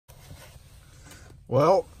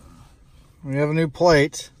Well, we have a new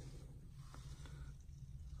plate.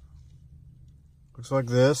 Looks like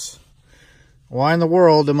this. Why in the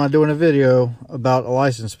world am I doing a video about a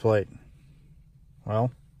license plate? Well,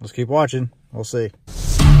 let's keep watching. We'll see.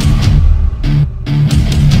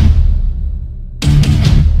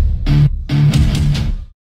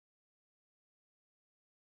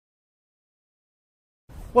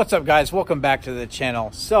 What's up, guys? Welcome back to the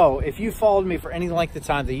channel. So if you followed me for any length of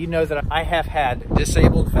time, then you know that I have had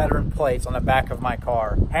disabled veteran plates on the back of my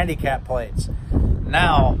car, handicap plates.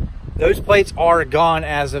 Now those plates are gone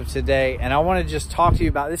as of today, and I want to just talk to you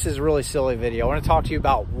about, this is a really silly video. I want to talk to you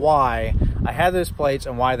about why I had those plates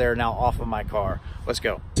and why they're now off of my car. Let's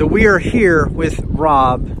go. So we are here with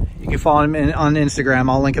Rob. You can follow him on Instagram.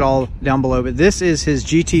 I'll link it all down below. But this is his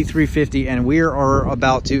GT350, and we are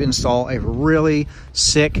about to install a really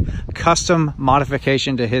sick custom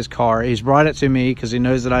modification to his car. He's brought it to me because he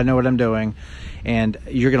knows that I know what I'm doing, and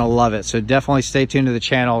you're gonna love it. So definitely stay tuned to the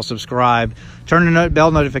channel, subscribe, turn the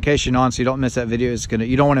bell notification on so you don't miss that video.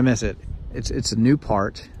 You don't want to miss it. It's a new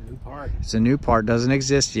part. It's a new part, doesn't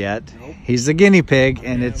exist yet. Nope. He's the guinea pig,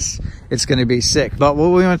 and it's going to be sick. But what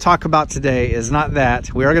we want to talk about today is not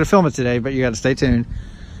that. We are going to film it today, but you got to stay tuned.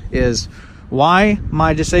 Is why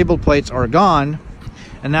my disabled plates are gone,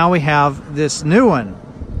 and now we have this new one.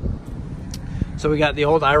 So we got the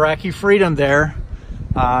old Iraqi Freedom there.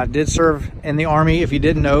 Did serve in the Army, if you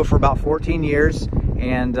didn't know, for about 14 years,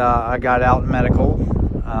 and I got out in medical.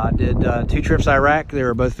 Did 2 trips to Iraq. They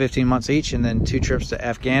were both 15 months each, and then 2 trips to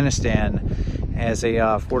Afghanistan as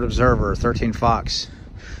a Fort Observer, 13 Fox.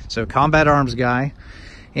 So combat arms guy.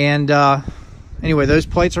 And anyway, those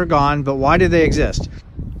plates are gone, but why did they exist?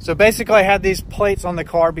 So basically I had these plates on the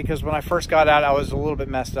car because when I first got out, I was a little bit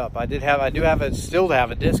messed up. I still have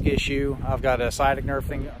a disc issue. I've got a sciatic nerve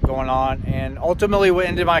thing going on, and ultimately what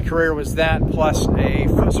ended my career was that, plus a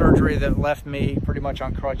foot surgery that left me pretty much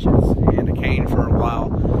on crutches and a cane for a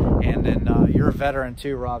while. And then you're a veteran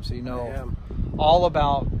too, Rob, so you know all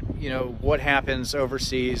about, you know, what happens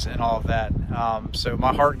overseas and all of that. So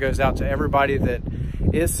my heart goes out to everybody that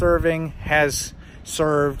is serving, has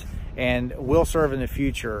served, and will serve in the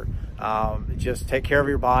future. Just take care of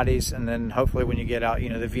your bodies, and then hopefully when you get out, you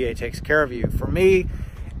know, the VA takes care of you. For me,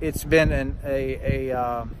 it's been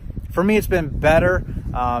it's been better.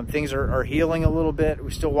 Things are healing a little bit.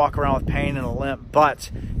 We still walk around with pain and a limp, but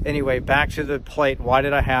anyway, back to the plate. Why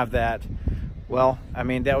did I have that? Well, I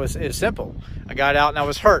mean, it's simple. I got out and I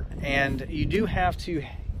was hurt, and you do have to,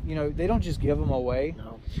 you know, they don't just give them away.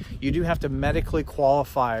 No. You do have to medically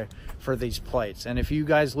qualify for these plates. And if you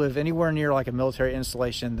guys live anywhere near like a military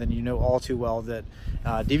installation, then you know all too well that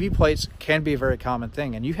DV plates can be a very common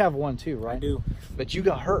thing. And you have one too, right? I do. But you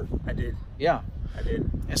got hurt. I did. Yeah. I did.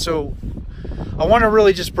 And so I want to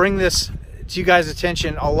really just bring this to you guys'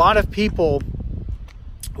 attention. A lot of people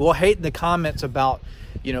will hate in the comments about,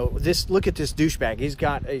 you know, look at this douchebag. He's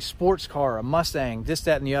got a sports car, a Mustang, this,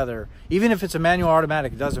 that, and the other. Even if it's a manual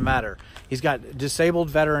automatic, it doesn't matter. He's got disabled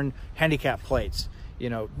veteran handicap plates, you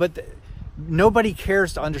know, but nobody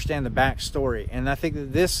cares to understand the backstory. And I think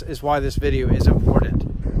that this is why this video is important.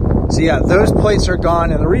 So yeah, those plates are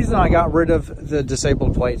gone, and the reason I got rid of the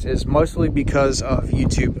disabled plates is mostly because of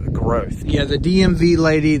YouTube growth. Yeah, the DMV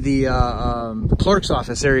lady, the clerk's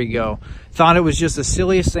office, there you go, thought it was just the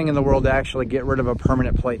silliest thing in the world to actually get rid of a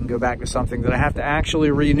permanent plate and go back to something that I have to actually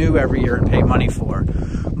renew every year and pay money for.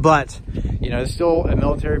 But, you know, it's still a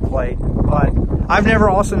military plate. But I've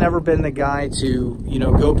never been the guy to, you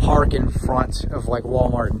know, go park in front of like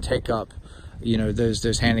Walmart and take up, you know,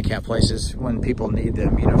 those handicap places when people need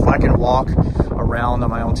them. You know, if I can walk around on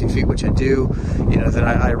my own 2 feet, which I do, you know, then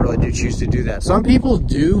I really do choose to do that. Some people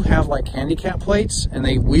do have like handicap plates and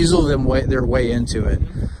they weasel their way into it.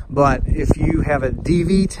 But if you have a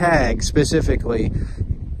DV tag specifically,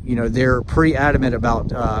 you know, they're pretty adamant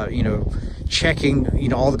about, you know, checking, you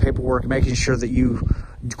know, all the paperwork, making sure that you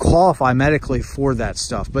qualify medically for that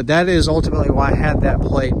stuff. But that is ultimately why I had that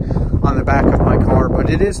plate on the back of my car, but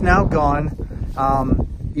it is now gone.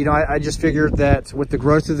 You know, I just figured that with the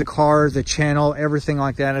growth of the car, the channel, everything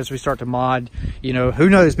like that, as we start to mod, you know, who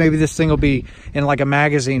knows, maybe this thing will be in like a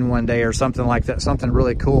magazine one day or something like that, something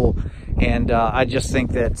really cool. And I just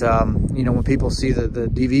think that, you know, when people see the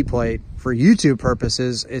DV plate for YouTube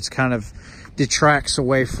purposes, it's kind of detracts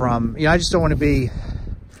away from, you know, I just don't want to be,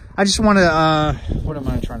 I just want to, what am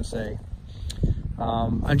I trying to say?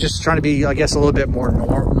 I'm just trying to be, I guess, a little bit more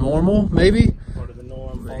normal, maybe? More to the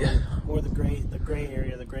norm, more the gray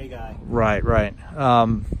area, the gray guy. Right.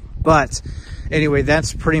 But anyway,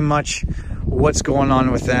 that's pretty much what's going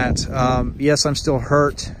on with that. Yes, I'm still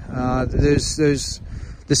hurt. Those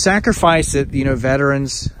the sacrifice that, you know,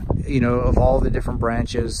 veterans, you know, of all the different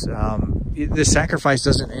branches, the sacrifice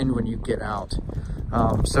doesn't end when you get out.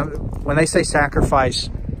 So when they say sacrifice,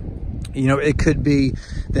 you know, it could be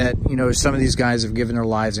that, you know, some of these guys have given their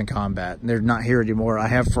lives in combat and they're not here anymore. I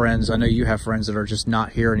have friends, I know you have friends that are just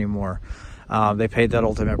not here anymore. They paid that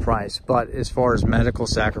ultimate price. But as far as medical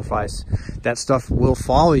sacrifice, that stuff will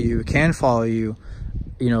follow you, can follow you,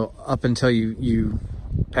 you know, up until you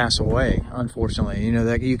pass away, unfortunately. You know,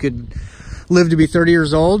 that you could live to be 30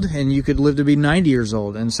 years old and you could live to be 90 years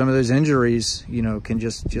old, and some of those injuries, you know, can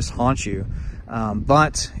just haunt you.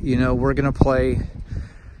 But, you know, we're going to play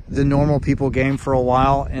the normal people game for a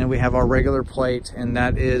while, and we have our regular plate, and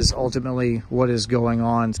that is ultimately what is going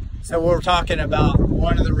on. So we're talking about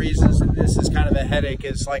one of the reasons that this is kind of a headache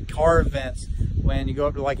is like car events, when you go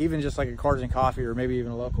up to like even just like a Cars and Coffee or maybe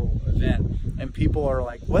even a local event, and people are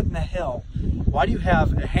like, what in the hell, why do you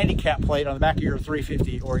have a handicap plate on the back of your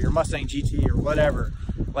 350 or your Mustang GT or whatever?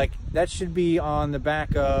 Like, that should be on the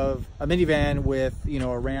back of a minivan with, you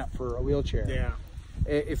know, a ramp for a wheelchair. Yeah.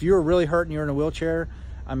 If you're really hurt and you're in a wheelchair,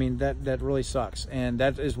 I mean, that really sucks. And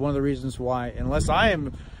that is one of the reasons why, unless I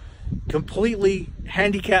am completely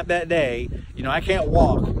handicapped that day, you know, I can't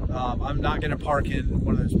walk, I'm not going to park in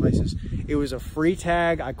one of those places. It was a free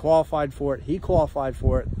tag. I qualified for it. He qualified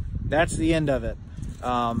for it. That's the end of it.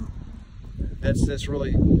 That's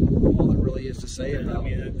really all it really is to say about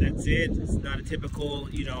it. I mean, that's it. It's not a typical,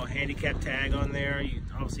 you know, handicap tag on there. You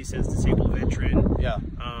obviously says disabled veteran. Yeah.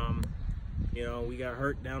 You know, we got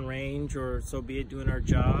hurt downrange, or so be it, doing our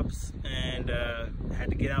jobs, and had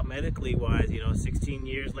to get out medically wise. You know, 16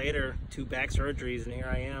 years later, 2 back surgeries, and here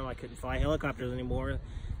I am. I couldn't fly helicopters anymore.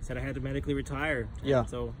 Said I had to medically retire. Yeah. And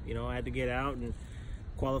so, you know, I had to get out and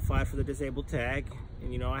qualify for the disabled tag.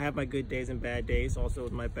 And, you know, I have my good days and bad days also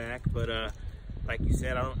with my back, but like you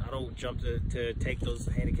said, I don't jump to take those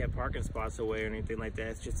handicap parking spots away or anything like that.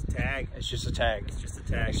 It's just a tag. It's just a tag. It's just a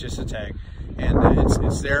tag. It's just a tag. And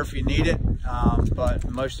it's there if you need it, but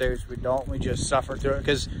most days we don't. We just suffer through it,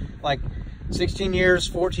 because like 16 years,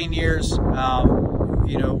 14 years,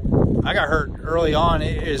 you know, I got hurt early on,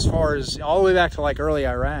 as far as all the way back to like early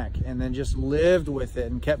Iraq, and then just lived with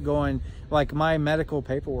it and kept going. Like, my medical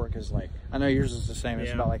paperwork is like, I know yours is the same.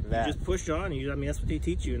 It's about like that. You just push on. I mean, that's what they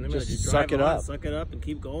teach you. And then just suck it up. Suck it up and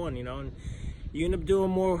keep going, you know. And you end up doing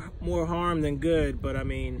more harm than good. But I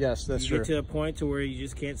mean, yes, that's true. You get to a point to where you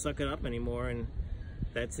just can't suck it up anymore, and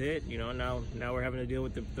that's it. You know, now we're having to deal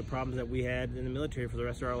with the problems that we had in the military for the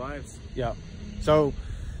rest of our lives. Yeah. So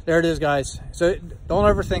there it is, guys. So don't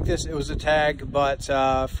ever think it was a tag, but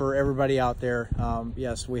for everybody out there,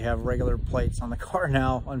 yes, we have regular plates on the car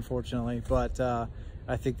now, unfortunately, but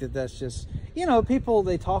I think that's just, you know, people,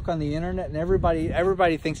 they talk on the internet, and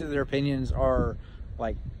everybody thinks that their opinions are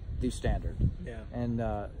like the standard. Yeah. And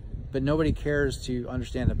but nobody cares to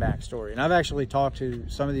understand the backstory. And I've actually talked to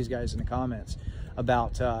some of these guys in the comments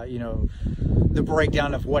about you know, the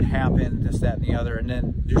breakdown of what happened, this, that, and the other, and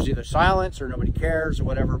then there's either silence or nobody cares or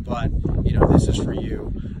whatever. But you know, this is for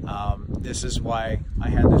you. This is why I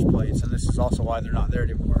had those plates, and this is also why they're not there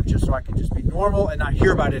anymore, just so I can just be normal and not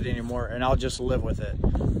hear about it anymore, and I'll just live with it.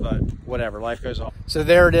 But whatever, life goes on. So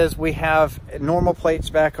there it is. We have normal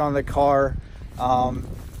plates back on the car.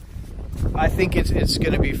 I think it's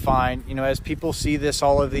going to be fine. You know, as people see this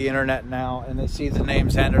all over the internet now, and they see the name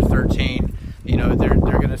Xander 13, you know, they're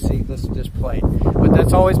going to see this plate. But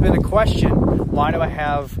that's always been a question. Why do I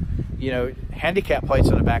have, you know, handicap plates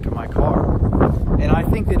on the back of my car? And I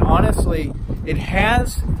think that honestly, it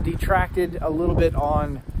has detracted a little bit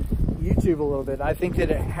on YouTube a little bit. I think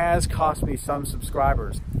that it has cost me some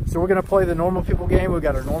subscribers. So we're going to play the normal people game. We've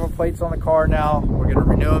got our normal plates on the car now. We're going to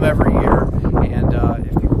renew them every year. And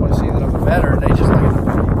if people want to see that I'm a veteran, they just get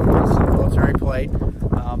a military plate.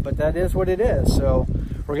 But that is what it is. So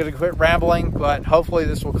we're going to quit rambling, but hopefully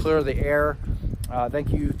this will clear the air.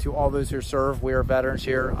 Thank you to all those who serve. We are veterans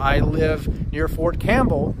here. I live near Fort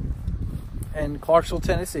Campbell in Clarksville,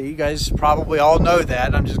 Tennessee. You guys probably all know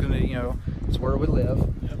that. I'm just going to, you know, it's where we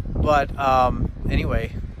live. Yep. But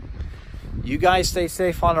anyway, you guys stay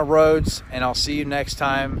safe on the roads, and I'll see you next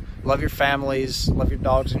time. Love your families, love your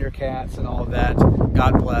dogs and your cats and all of that.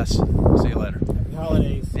 God bless. See you later. Happy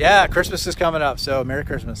holidays. Yeah, Christmas is coming up, so Merry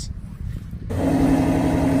Christmas.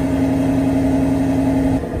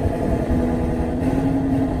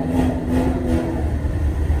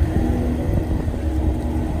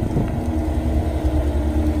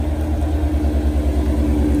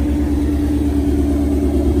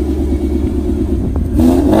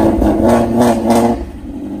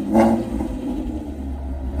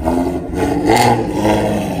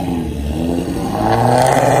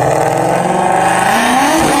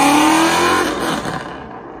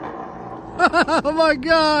 Oh my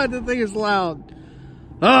God, the thing is loud.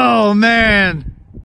 Oh man.